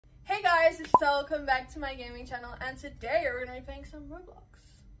Hey guys, it's Giselle. Welcome back to my gaming channel, and today we're gonna be playing some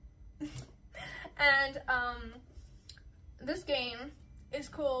Roblox. And this game is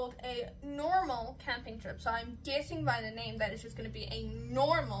called a normal camping trip. So I'm guessing by the name that it's just gonna be a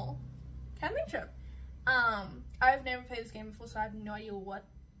normal camping trip. I've never played this game before, so I have no idea what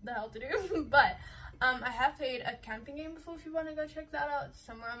the hell to do. But I have played a camping game before. If you want to go check that out, it's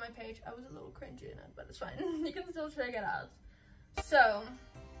somewhere on my page. I was a little cringy in it, but it's fine. You can still check it out. So,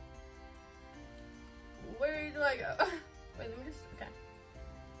 where do I go? Wait, let me just, okay.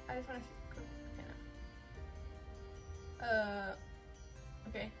 I just want to see, okay, now.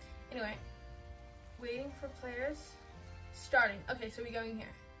 Okay, anyway. Waiting for players. Starting. Okay, so we're going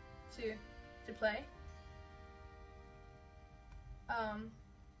here to play.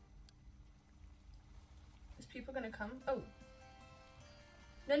 Is people gonna come? Oh.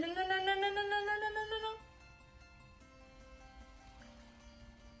 No.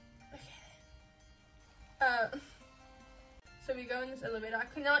 Okay. So we go in this elevator. I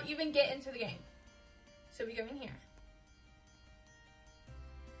could not even get into the game. So we go in here.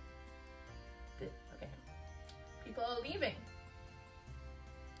 Okay. People are leaving.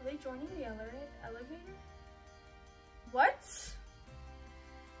 Are they joining the elevator? What?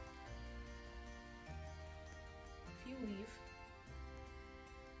 If you leave.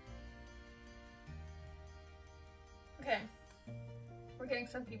 Okay. We're getting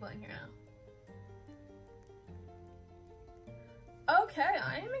some people in here now. Okay,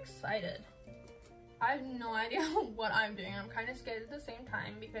 I am excited. I have no idea what I'm doing. I'm kind of scared at the same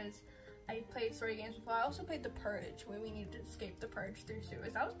time because I played story games before. I also played The Purge, where we needed to escape the Purge through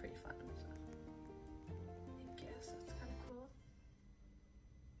sewers. That was pretty fun. So I guess that's kind of cool.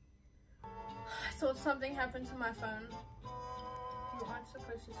 I thought something happened to my phone. You aren't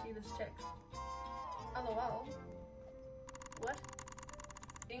supposed to see this text. LOL. What?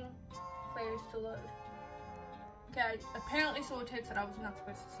 Ding. Players to load. Okay, I apparently saw a text that I was not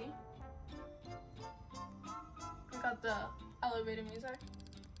supposed to see. I got the elevator music.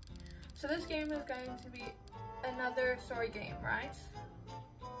 So this game is going to be another story game, right?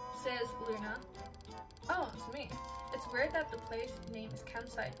 Says Luna. Oh, it's me. It's weird that the place name is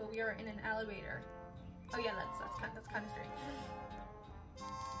campsite, but we are in an elevator. Oh yeah, that's kind of strange.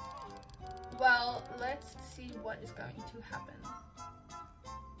 Well, let's see what is going to happen.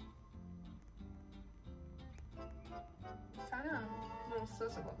 I know, a little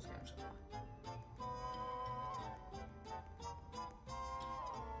sus about this game so far.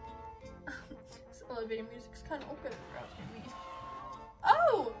 This elevator music's kind of awkward for me.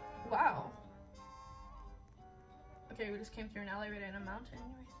 Oh! Wow. Okay, we just came through an elevator and a mountain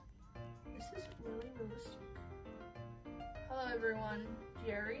anyways. This is really realistic. Hello everyone,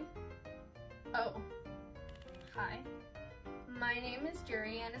 Jerry. Oh. Hi. My name is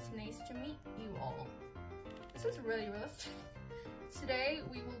Jerry and it's nice to meet you all. This is really realistic. Today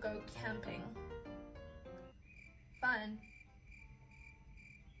we will go camping. Fun.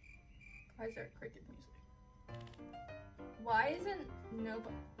 Why is there cricket music? Why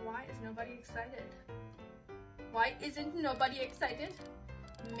is nobody excited? Why isn't nobody excited?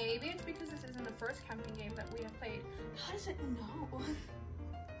 Maybe it's because this isn't the first camping game that we have played. How does it know?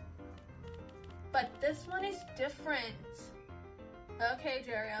 But this one is different. Okay,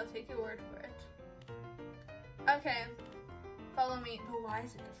 Jerry, I'll take your word for it. Okay, follow me. But why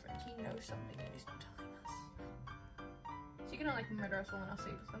is it different? He knows something and he's not telling us. Is he gonna like murder us all when I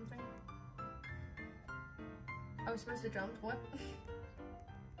say something? I was supposed to jump? What?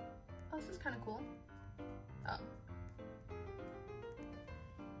 Oh, this is kind of cool. Oh.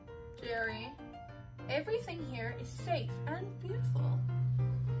 Jerry, everything here is safe and beautiful.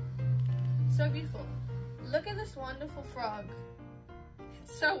 So beautiful. Look at this wonderful frog.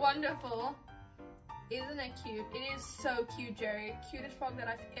 It's so wonderful. Isn't it cute? It is so cute, Jerry. Cutest frog that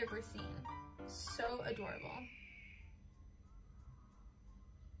I've ever seen. So adorable.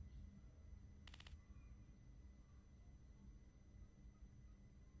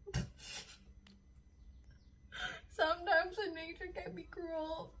 Sometimes nature can be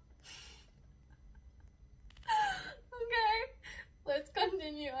cruel. Okay, let's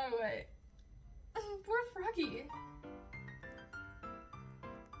continue our way. Poor froggy.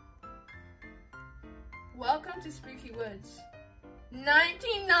 Welcome to Spooky Woods.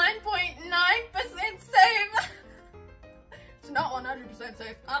 99.9% safe! It's not 100%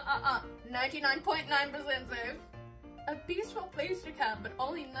 safe. 99.9% safe. A peaceful place to camp, but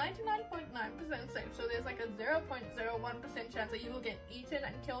only 99.9% safe. So there's like a 0.01% chance that you will get eaten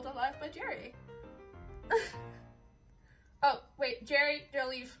and killed alive by Jerry. Oh, wait, Jerry, don't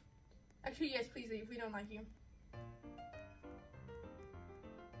leave. Actually, yes, please leave. We don't like you.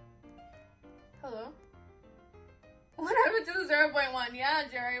 Hello? What happened to the 0.1? Yeah,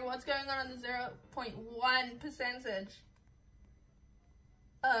 Jerry, what's going on in the 0.1 percentage?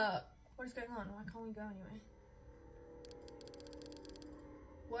 What is going on? Why can't we go anyway?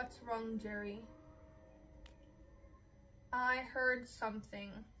 What's wrong, Jerry? I heard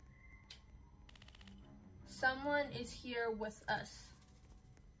something. Someone is here with us.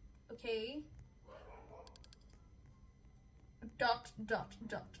 Okay? Dot, dot,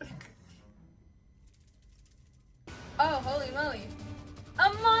 dot. Oh, holy moly.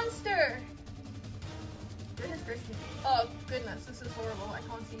 A monster! Goodness gracious. Oh, goodness, this is horrible. I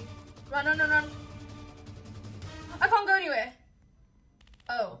can't see. Run, run, run, run. I can't go anywhere.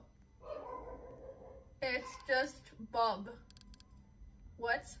 Oh. It's just Bob.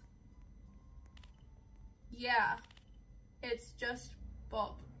 What? Yeah. It's just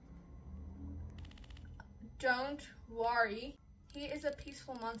Bob. Don't worry. He is a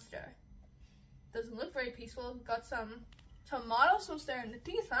peaceful monster. Doesn't look very peaceful. Got some tomato sauce there in the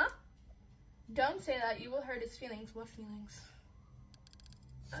teeth, huh? Don't say that. You will hurt his feelings. What feelings?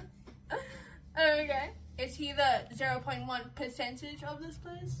 Okay. Is he the 0.1 percentage of this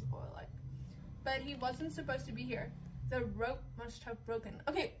place? Or like... But he wasn't supposed to be here. The rope must have broken.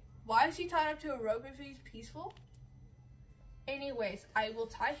 Okay, why is he tied up to a rope if he's peaceful? Anyways, I will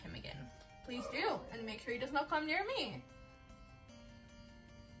tie him again. Please do. And make sure he does not come near me.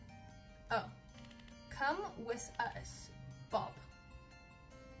 Oh. Come with us, Bob.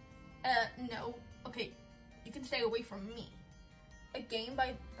 No. Okay, you can stay away from me. A game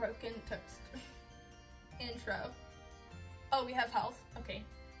by Broken Toast. Intro. Oh, we have health. Okay,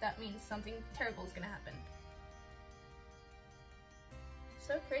 that means something terrible is gonna happen.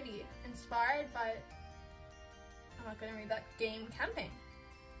 So pretty. Inspired by... I'm not gonna read that. Game Camping.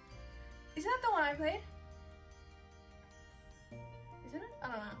 Isn't that the one I played? Isn't it? I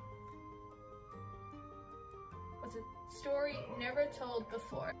don't know. What's it? Story never told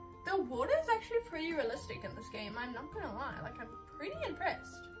before. The water is actually pretty realistic in this game. I'm not gonna lie. Like, I'm pretty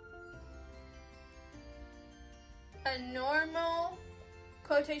impressed. A normal,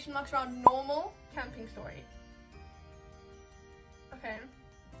 quotation marks around normal, camping story. Okay.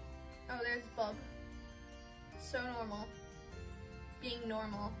 Oh, there's Bob. So normal. Being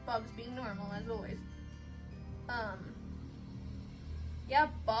normal. Bob's being normal, as always. Yeah,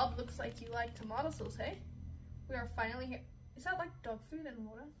 Bob, looks like you like tomato sauce, hey? We are finally here. Is that like dog food and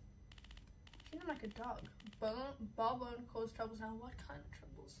water? Feeling like a dog. Bob won't cause troubles now. What kind of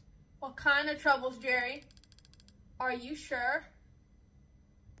troubles? What kind of troubles, Jerry? Are you sure?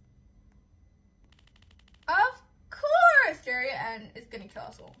 Of course, Jerry, and it's gonna kill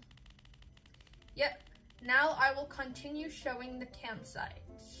us all. Yep. Now I will continue showing the campsite.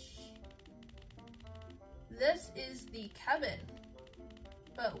 This is the cabin,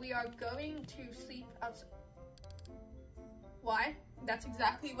 but we are going to sleep outside. Why? That's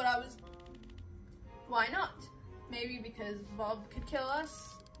exactly what I was... Why not? Maybe because Bob could kill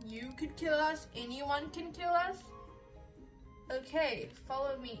us, you could kill us, anyone can kill us. Okay,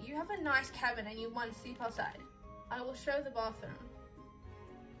 follow me. You have a nice cabin and you want to sleep outside. I will show the bathroom,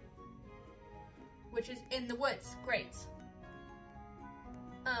 which is in the woods. Great.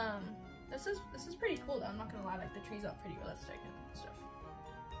 This is pretty cool though. I'm not gonna lie. Like, the trees are pretty realistic and stuff.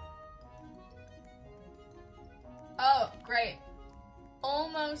 Oh, great.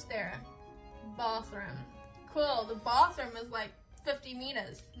 Almost there. Bathroom. Cool. The bathroom is like 50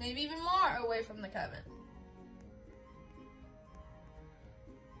 meters, maybe even more away from the cabin.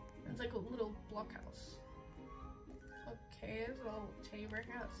 It's like a little blockhouse. Okay, there's a little teddy bear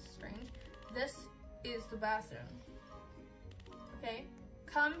here. That's strange. This is the bathroom. Okay,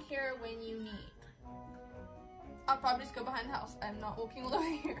 come here when you need. I'll probably just go behind the house. I'm not walking all the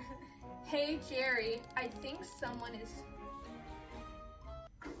way here. Hey, Jerry, I think someone is...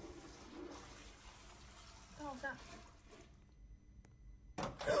 What was that?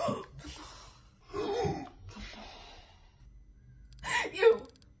 Ew!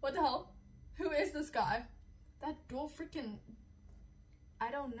 What the hell? Who is this guy? That door freaking...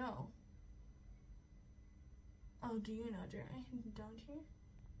 I don't know. Oh, do you know, Jerry? Don't you?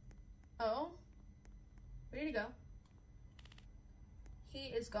 Oh? Where'd he go? He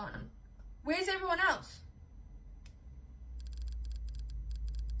is gone. Where's everyone else?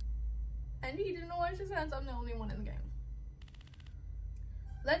 And he didn't wash his hands. I'm the only one in the game.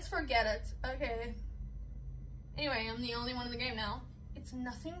 Let's forget it. Okay. Anyway, I'm the only one in the game now. It's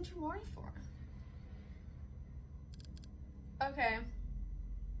nothing to worry for. Okay.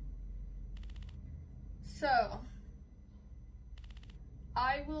 So,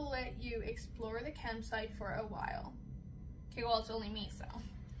 I will let you explore the campsite for a while. Okay, well, it's only me, so.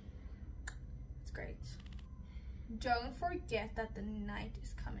 Don't forget that the night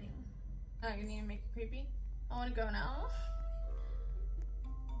is coming. Oh, you need to make it creepy? I want to go now.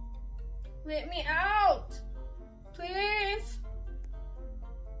 Let me out! Please!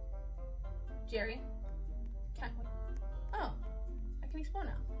 Jerry? Can't wait. Oh, I can explore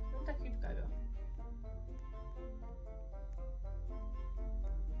now. Where'd that creepy guy go?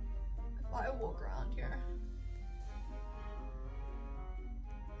 If I walk around here.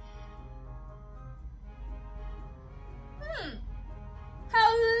 How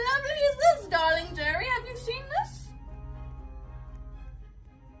lovely is this, darling Jerry? Have you seen this?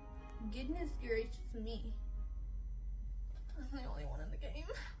 Goodness gracious me. I'm the only one in the game. I'm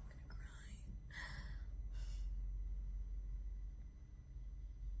gonna cry.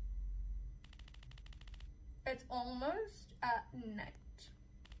 It's almost at night.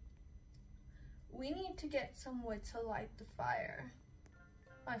 We need to get some wood to light the fire.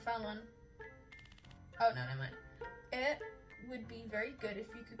 Oh, I found one. Oh, no, never mind. It would be very good if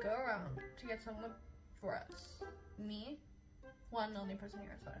you could go around to get some wood for us. Me? Well, I'm the only person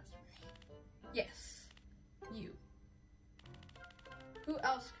here, so that's me. Yes. You. Who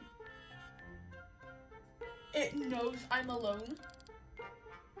else could... It knows I'm alone.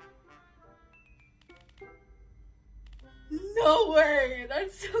 No way!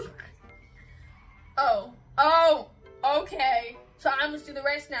 That's so crazy. Oh, okay. So I must do the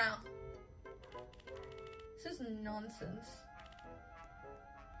race now. This is nonsense.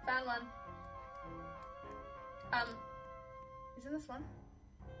 Found one. Isn't this one?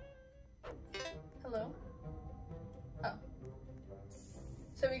 Hello? Oh.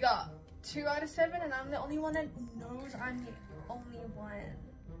 So we got 2 out of 7 and I'm the only one that knows I'm the only one.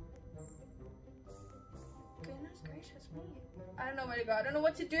 Goodness gracious me. I don't know where to go. I don't know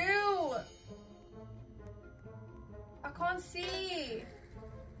what to do. I can't see.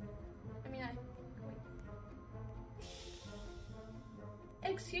 I mean,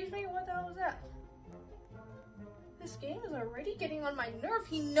 excuse me, what the hell was that? This game is already getting on my nerve.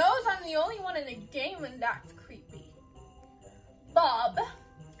 He knows I'm the only one in the game and that's creepy. Bob,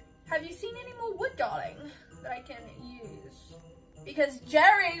 have you seen any more wood, darling, that I can use? Because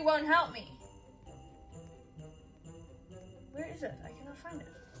Jerry won't help me. Where is it? I cannot find it.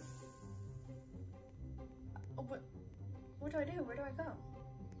 Oh, what do I do? Where do I go?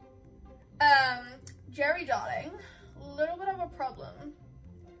 Jerry, darling, a little bit of a problem.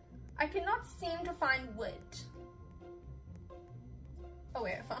 I cannot seem to find wood. Oh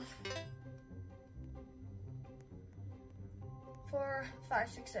wait, I found 4, 5,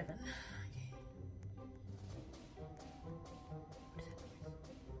 6, 7. Okay.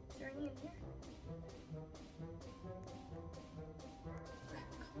 Is there any in here? I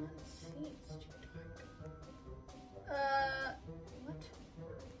can't see. It's too dark. What?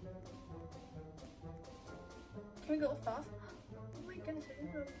 Can we go fast? Oh my goodness, I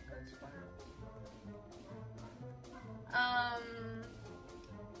didn't know it goes fast.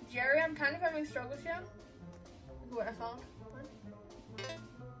 Jerry, I'm kind of having struggles here. What I found.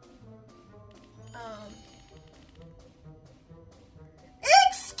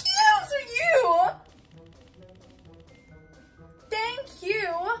 Excuse you! Thank you!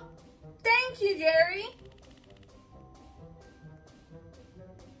 Thank you, Jerry!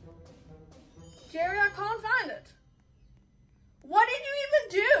 Jerry, I can't find it. What did you even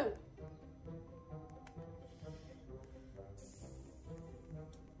do?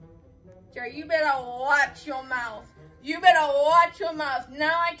 Jerry, you better watch your mouth. You better watch your mouth.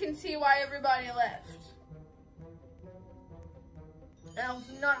 Now I can see why everybody left. And I was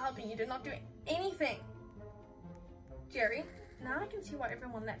not helping. You did not do anything. Jerry, now I can see why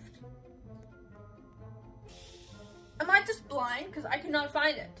everyone left. Am I just blind? Because I cannot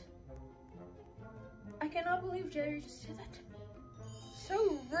find it. I cannot believe Jerry just did that to me.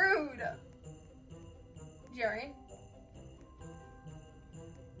 So rude. Jerry.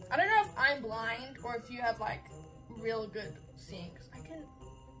 I don't know if I'm blind or if you have like real good seeing. Cause I can.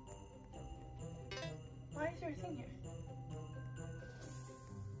 Why is there a thing here?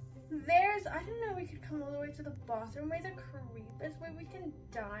 There's. I didn't know we could come all the way to the bathroom where the creepest way we can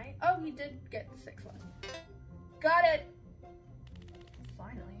die. Oh, he did get the 6th one. Got it.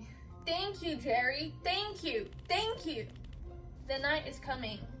 Finally. Thank you, Jerry. Thank you. Thank you. The night is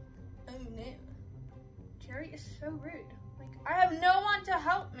coming. Oh no. Jerry is so rude. Like, I have no one to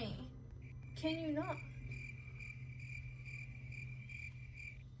help me. Can you not?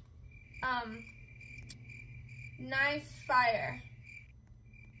 Nice fire.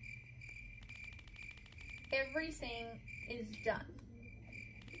 Everything is done.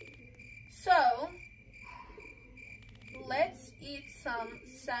 So, let's eat some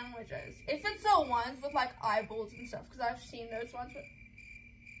sandwiches. If it's the ones with like eyeballs and stuff, because I've seen those ones with...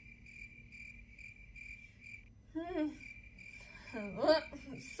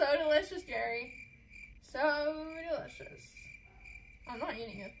 So delicious, Jerry. So delicious. I'm not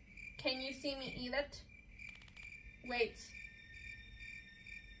eating it. Can you see me eat it? Wait.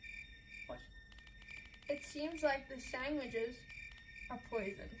 What? It seems like the sandwiches are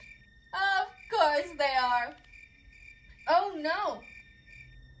poisoned. Of course they are. Oh no.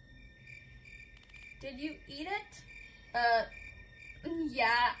 Did you eat it?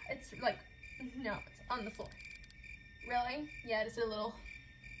 Yeah, it's like, no, it's on the floor. Really? Yeah, just a little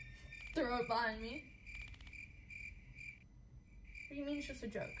throw it behind me. What do you mean it's just a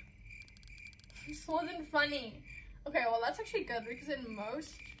joke? This wasn't funny. Okay, well that's actually good because in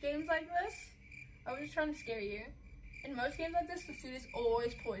most games like this, I was just trying to scare you. In most games like this, the food is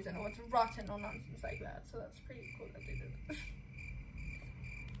always poison or it's rotten or nonsense like that. So that's pretty cool that they did.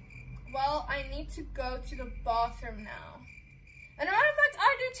 Well, I need to go to the bathroom now. And a matter of fact,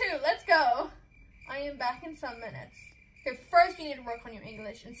 I do too. Let's go. I am back in some minutes. Okay, first you need to work on your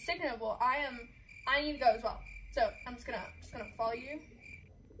English. And second of all, I need to go as well. So I'm just gonna follow you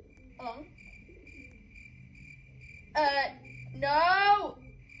along. No!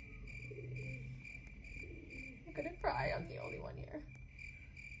 I'm gonna cry, I'm the only one here.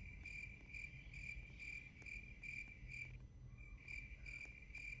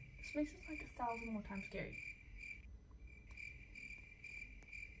 This makes it like 1,000 more times scary.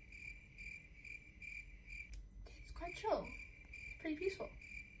 It's quite chill. It's pretty peaceful.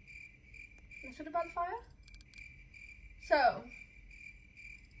 Can I sit by the fire? So,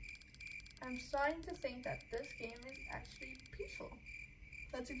 I'm starting to think that this game is actually peaceful.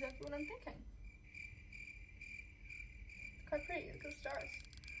 That's exactly what I'm thinking. It's quite pretty, look at the stars.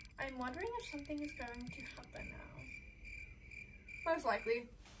 I'm wondering if something is going to happen now. Most likely.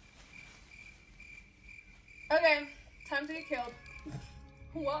 Okay, time to get killed.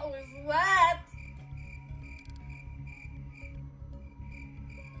 What was that?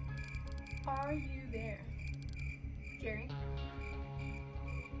 Are you there, Jerry?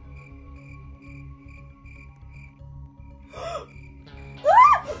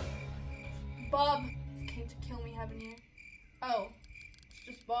 Bob came to kill me, haven't you? Oh, it's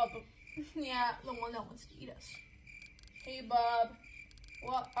just Bob. Yeah, the one that wants to eat us. Hey, Bob.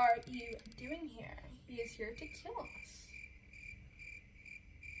 What are you doing here? He is here to kill us.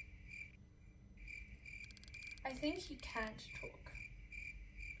 I think he can't talk.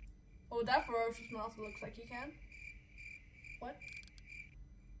 Oh, that ferocious mouth looks like he can. What?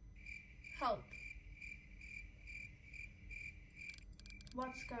 Help.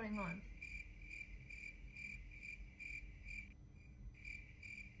 What's going on?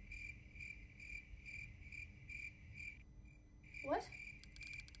 What?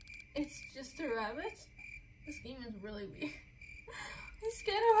 It's just a rabbit? This game is really weird. He's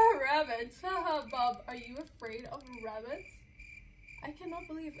scared of rabbits. Haha, Bob, are you afraid of rabbits? I cannot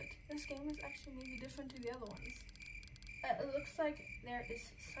believe it. This game is actually maybe different to the other ones. It looks like there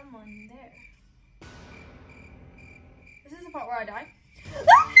is someone there. This is the part where I die.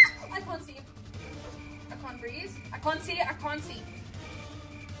 I can't see. I can't breathe. I can't see. I can't see.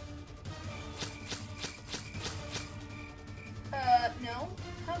 No.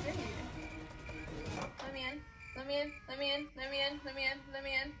 How dare you? Let me in. Let me in. Let me in. Let me in. Let me in. Let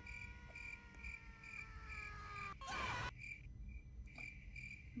me in.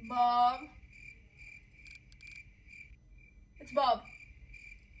 Bob. It's Bob.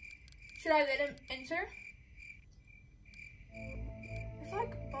 Should I let him enter? I feel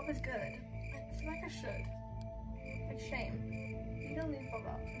like Bob is good. I feel like I should. Like, shame. You don't leave Bob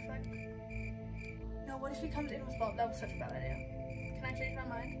out. I feel like... No, what if he comes in with Bob? That was such a bad idea. Can I change my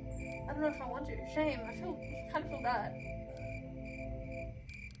mind? I don't know if I want to. Shame. I kind of feel bad.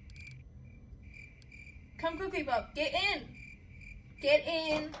 Come quickly, Bob. Get in. Get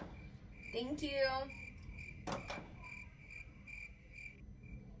in. Thank you.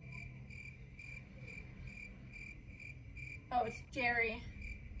 Oh, it's Jerry.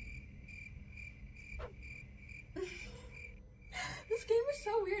 This game is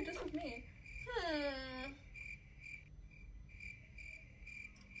so weird just with me.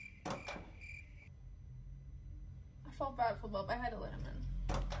 I felt bad for Bob. I had to let him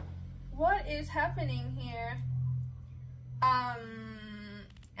in. What is happening here?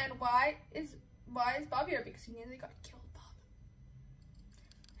 And why is Bob here? Because he nearly got killed, Bob.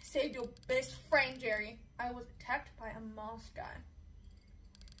 I saved your best friend, Jerry. I was attacked by a masked guy.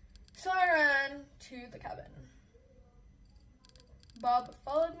 So I ran to the cabin. Bob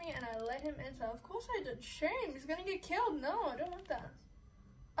followed me and I let him in, so of course I did. Shame, he's gonna get killed. No, I don't want that.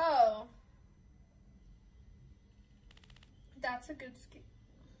 Oh. That's a good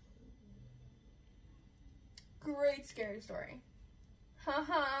great scary story.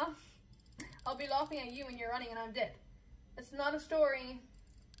 Haha. I'll be laughing at you when you're running and I'm dead. It's not a story.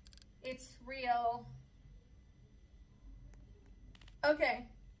 It's real. Okay.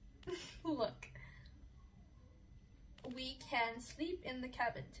 Look. We can sleep in the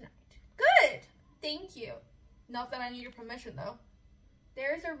cabin tonight. Good! Thank you. Not that I need your permission though.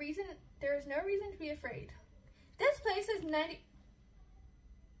 There is no reason to be afraid. This place is 90.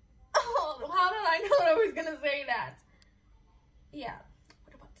 Oh, how did I know I was gonna say that? Yeah.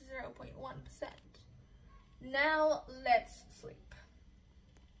 What about the 0.1%? Now let's sleep.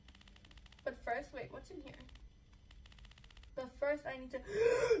 But first, wait, what's in here? But first I need to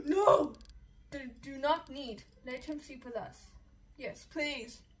No! Do not need. Let him sleep with us. Yes,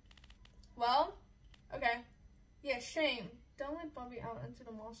 please. Well, okay. Yeah, shame. Don't let Bobby out into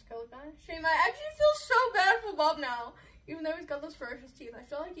the mall skull guy. Shame, I actually feel so bad for Bob now. Even though he's got those ferocious teeth, I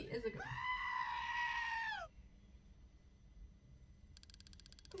feel like he is a good.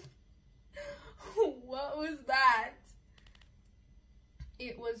 What was that?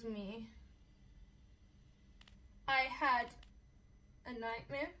 It was me. I had a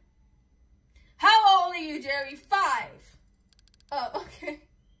nightmare. How old are you, Jerry? 5. Oh, okay.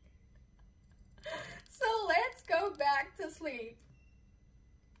 So let's go back to sleep.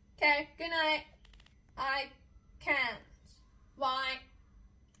 Okay, good night. I can't. Why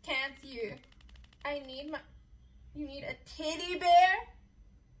can't you? You need a teddy bear?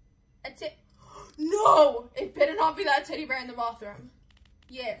 No! It better not be that teddy bear in the bathroom.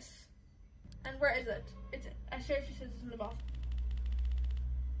 Yes. And where is it? I swear she says it's in the bathroom.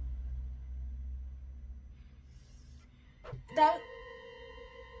 I'm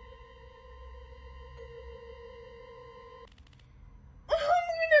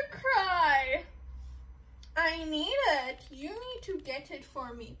gonna cry. I need it. You need to get it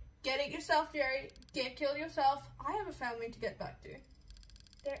for me. Get it yourself, Jerry. Get killed yourself. I have a family to get back to.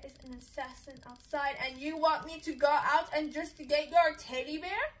 There is an assassin outside and you want me to go out and just to get your teddy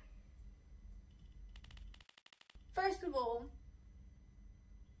bear? First of all,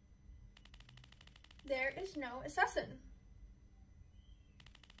 there is no assassin.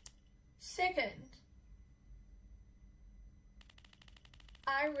 Second,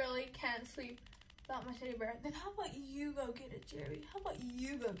 I really can't sleep without my teddy bear. Then how about you go get it, Jerry? How about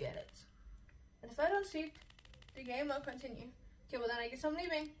you go get it? And if I don't sleep, the game will continue. Okay, well then I guess I'm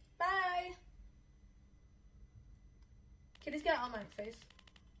leaving. Bye! Kitties, get out of my face.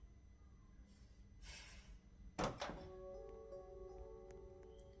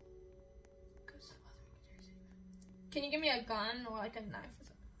 Can you give me a gun or like a knife or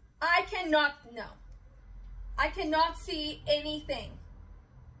something? I cannot, no. I cannot see anything.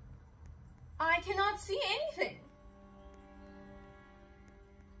 I cannot see anything.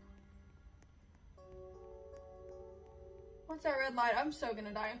 What's that red light? I'm so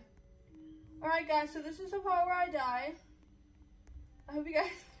gonna die. Alright guys, so this is the part where I die. I hope you guys...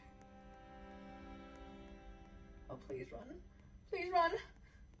 Oh, please run. Please run.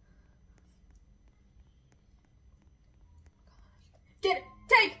 Get it!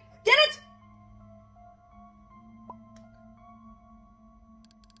 Take! Get it!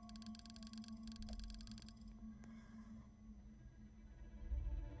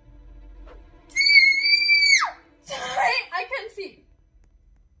 Sorry, I can't see.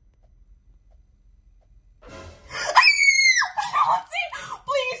 I don't see!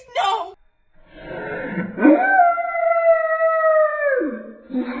 Please, no!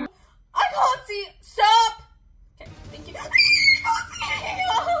 I can't see! Stop! Okay, thank you.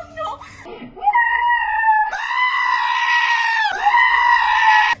 Oh no!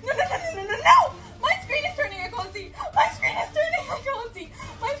 No! My screen is turning, I can't see! My screen is turning, I can't see!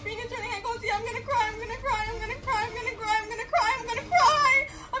 My screen is turning, I can't see! I'm gonna cry, I'm gonna cry, I'm gonna cry, I'm gonna cry, I'm gonna cry, I'm gonna cry!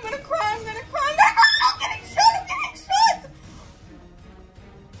 I'm gonna cry, I'm gonna cry, I'm gonna cry! I'm getting shot, I'm getting shot!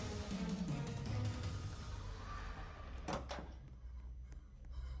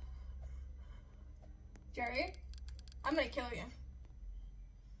 Jerry, I'm gonna kill you.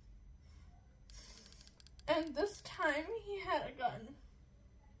 And this time he had a gun.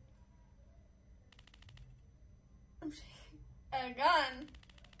 I'm saying, a gun?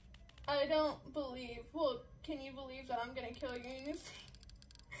 I don't believe. Well, can you believe that I'm gonna kill you?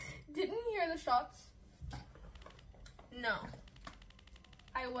 Didn't you hear the shots? No.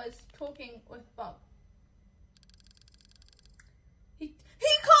 I was talking with Bob. He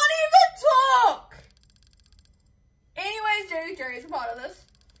can't even talk! Anyways, Jerry, Jerry is a part of this.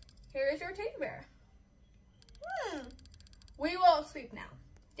 Here is your teddy bear. We will sleep now.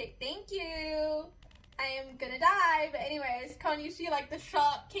 Thank you. I am gonna die, but anyways, can you see like the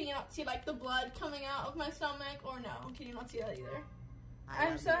shock? Can you not see like the blood coming out of my stomach, or no? Can you not see that either?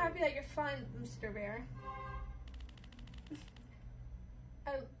 I'm so happy that you're fine, Mr. Bear.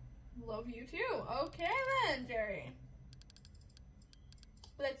 I love you too. Okay then, Jerry.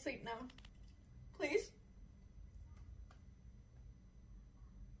 Let's sleep now. Please.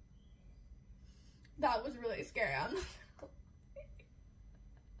 That was really scary.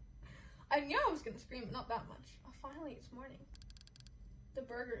 I knew I was gonna scream, but not that much. Oh, finally, it's morning. The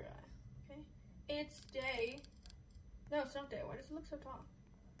burger guy. Okay. It's day. No, it's not day. Why does it look so tall?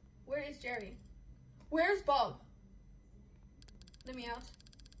 Where is Jerry? Where's Bob? Let me out.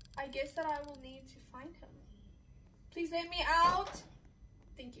 I guess that I will need to find him. Please let me out.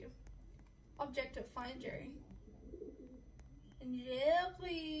 Thank you. Objective, find Jerry.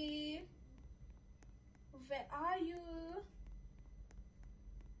 Jerry. Where are you?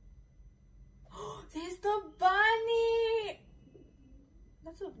 There's the bunny!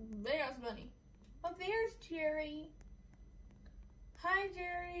 That's a big ass bunny. Oh, there's Jerry. Hi,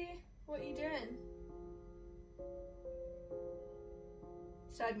 Jerry. What are you doing?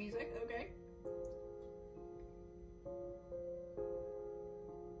 Sad music, okay.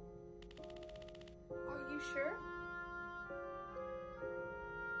 Are you sure?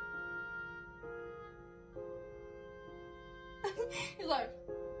 He's like,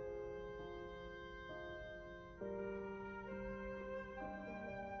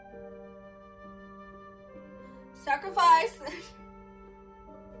 sacrifice.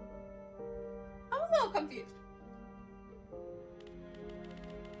 I'm a little confused.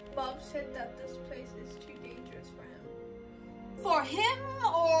 Bob said that this place is too dangerous for him. For him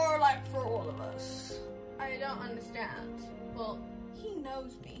or like for all of us? I don't understand. Well, he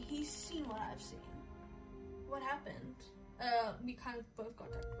knows me. He's seen what I've seen. What happened? We kind of both got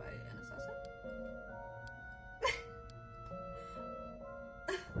attacked by an assassin.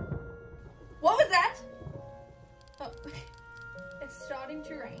 What was that? Oh, it's starting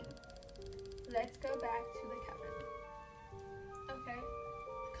to rain. Let's go back to the cabin. Okay.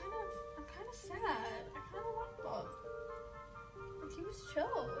 I'm kind of sad. I kind of like Bob. Like, he was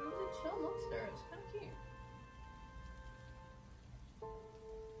chill. He was a chill monster. It's kind of cute.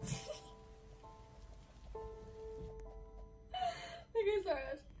 Okay, sorry.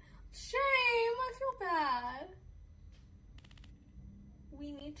 Shame. I feel bad. We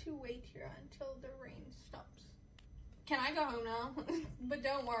need to wait here until the rain stops. Can I go home now? But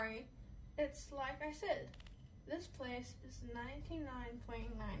don't worry. It's like I said. This place is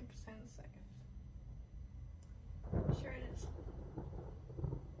 99.9% safe. Sure it is.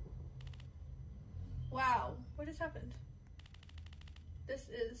 Wow. What just happened? This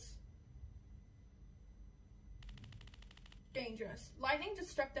is dangerous. Lightning just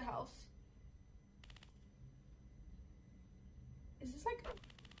struck the house. Is this like...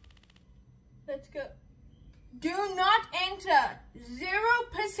 Let's go. Do not enter.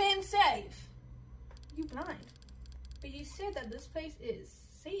 0% safe. You blind. But you said that this place is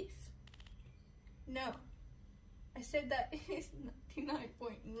safe. No. I said that it is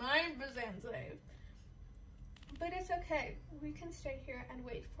 99.9% safe. But it's okay. We can stay here and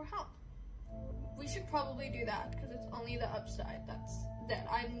wait for help. We should probably do that because it's only the upside that's dead.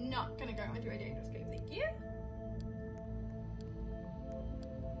 I'm not gonna go into a dangerous game. Thank you.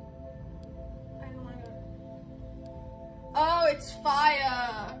 I don't wanna go. Oh, it's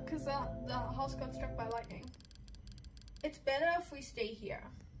fire! Because the house got struck by lightning. It's better if we stay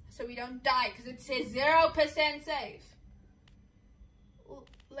here so we don't die because it says 0% safe.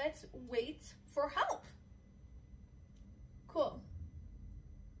 Let's wait for help. Cool.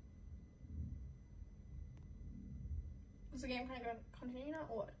 Is the game kind of going to continue now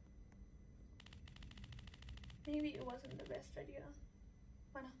or what? Maybe it wasn't the best idea.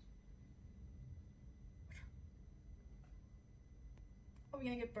 Why not? Are we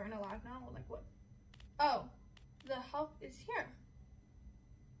gonna get burned alive now or like what? Oh, the help is here.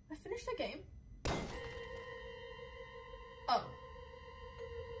 I finished the game. Oh.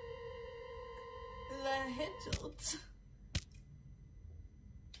 The head tilt.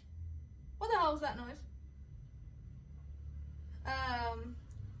 What the hell was that noise?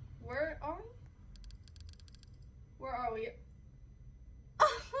 Where are we? Where are we?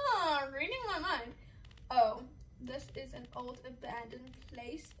 Reading my mind. Oh, this is an old abandoned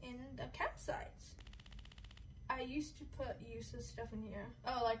place in the campsite. I used to put useless stuff in here.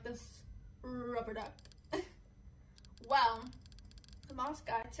 Oh, like this rubber duck. Well, the mouse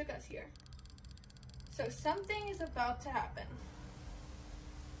guy took us here. So something is about to happen.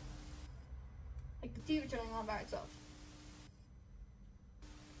 Like the TV turning on by itself.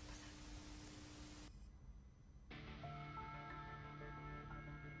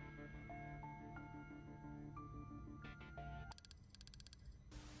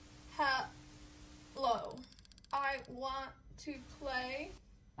 Hello. I want to play.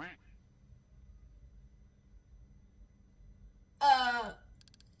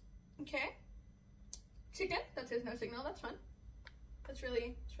 Okay. Chicken. That says no signal. That's fun. It's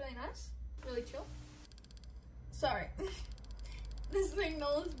really nice. Really chill. Sorry. The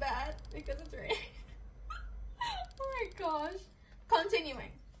signal is bad because it's raining. Oh my gosh.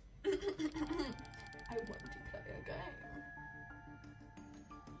 Continuing. I want to play a game.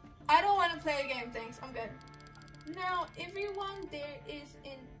 I don't want to play a game, thanks. I'm good. Now everyone is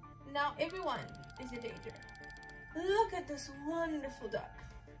in danger. Look at this wonderful duck.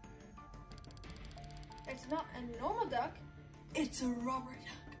 It's not a normal duck, it's a rubber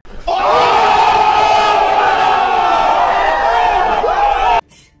duck.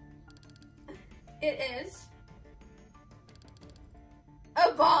 It is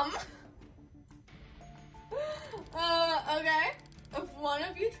a bomb. Okay. If one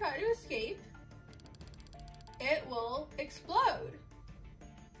of you try to escape, it will explode.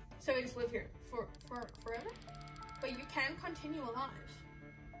 So we just live here for forever? But you can continue alive.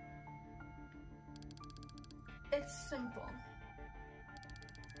 It's simple.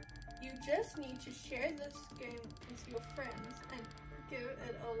 You just need to share this game with your friends and give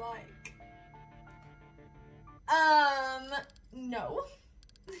it a like. No.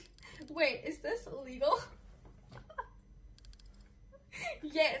 Wait, is this legal?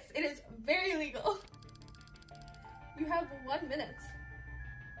 Yes, it is very legal. You have 1 minute.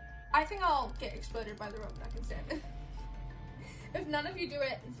 I think I'll get exploded by the robot instead. If none of you do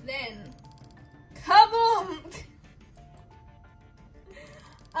it, then kaboom!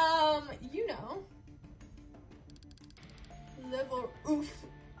 You know. Level oof.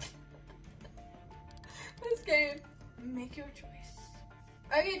 This game, make your choice.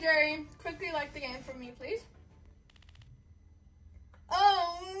 Okay, Jerry, quickly like the game for me, please.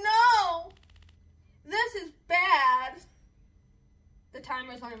 Oh no! This is bad. The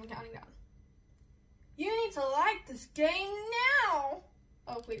timer's not even counting down. You need to like this game now.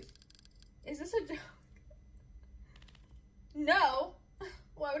 Oh, please. Is this a joke? No.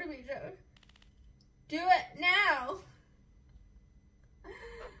 Why would it be a joke? Do it now.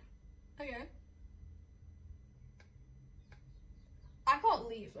 Okay. I can't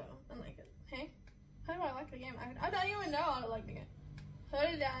leave though and like it. Hey? How do I like the game? I don't even know how to like the game. Put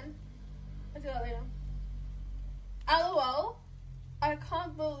it down. I'll do that later. LOL. I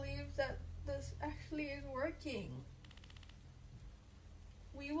can't believe that this actually is working.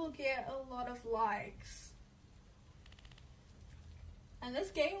 We will get a lot of likes. And this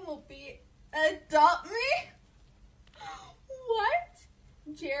game will be Adopt Me?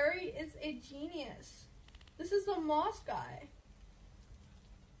 What? Jerry is a genius. This is the moss guy.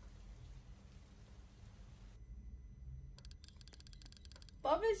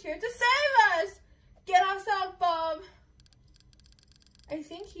 Bob is here to save us! Get us out, Bob! I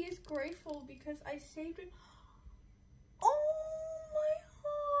think he is grateful because I saved him. Oh, my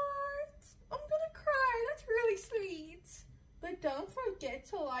heart. I'm gonna cry. That's really sweet. But don't forget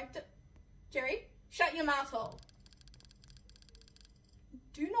to like the... Jerry, shut your mouth hole.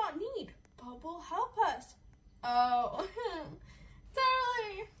 Do not need. Bob will help us. Oh,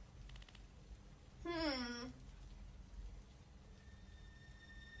 totally. I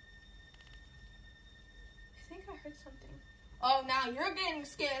think I heard something. Oh, now you're getting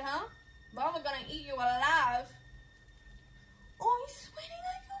scared, huh? Bob is gonna eat you alive. Oh, he's sweating.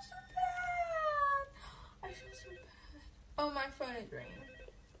 I feel so bad. I feel so bad. Oh, my phone is ringing.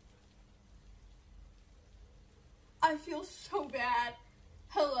 I feel so bad.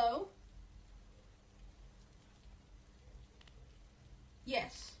 Hello?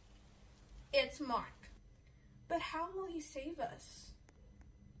 Yes. It's Mark. But how will he save us?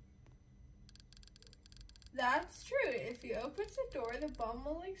 That's true. If he opens the door, the bomb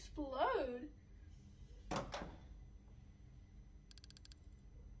will explode.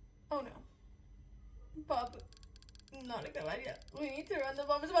 Oh no. Bob, not a good idea. We need to run. The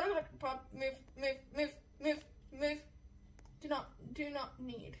bomb is about to pop. Move. Do not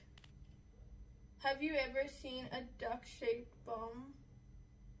need. Have you ever seen a duck-shaped bomb?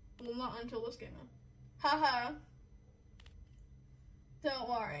 Well, not until this game. Haha. Don't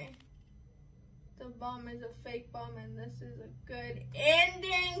worry. The bomb is a fake bomb and this is a good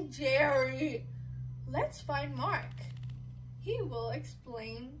ending, Jerry. Let's find Mark. He will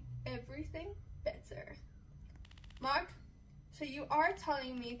explain everything better. Mark, so you are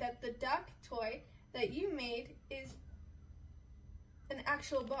telling me that the duck toy that you made is an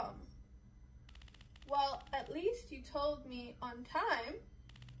actual bomb? Well, at least you told me on time.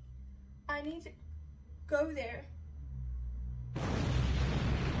 I need to go there.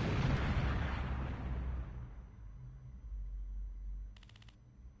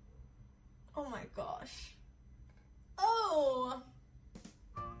 Oh my gosh. Oh!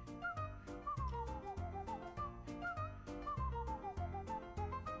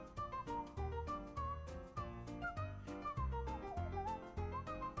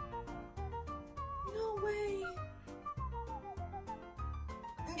 No way.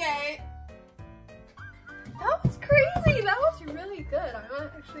 Okay. That was crazy. That was really good. I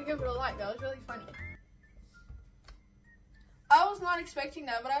might actually give it a like. That was really funny. I was not expecting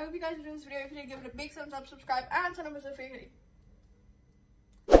that, but I hope you guys enjoyed this video. If you did, give it a big thumbs up, subscribe, and turn on notifications.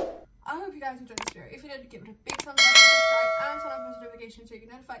 I hope you guys enjoyed this video. If you did, give it a big thumbs up, subscribe, and turn on post notifications so you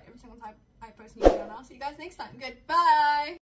get notified every single time I post a new video. And I'll see you guys next time. Goodbye!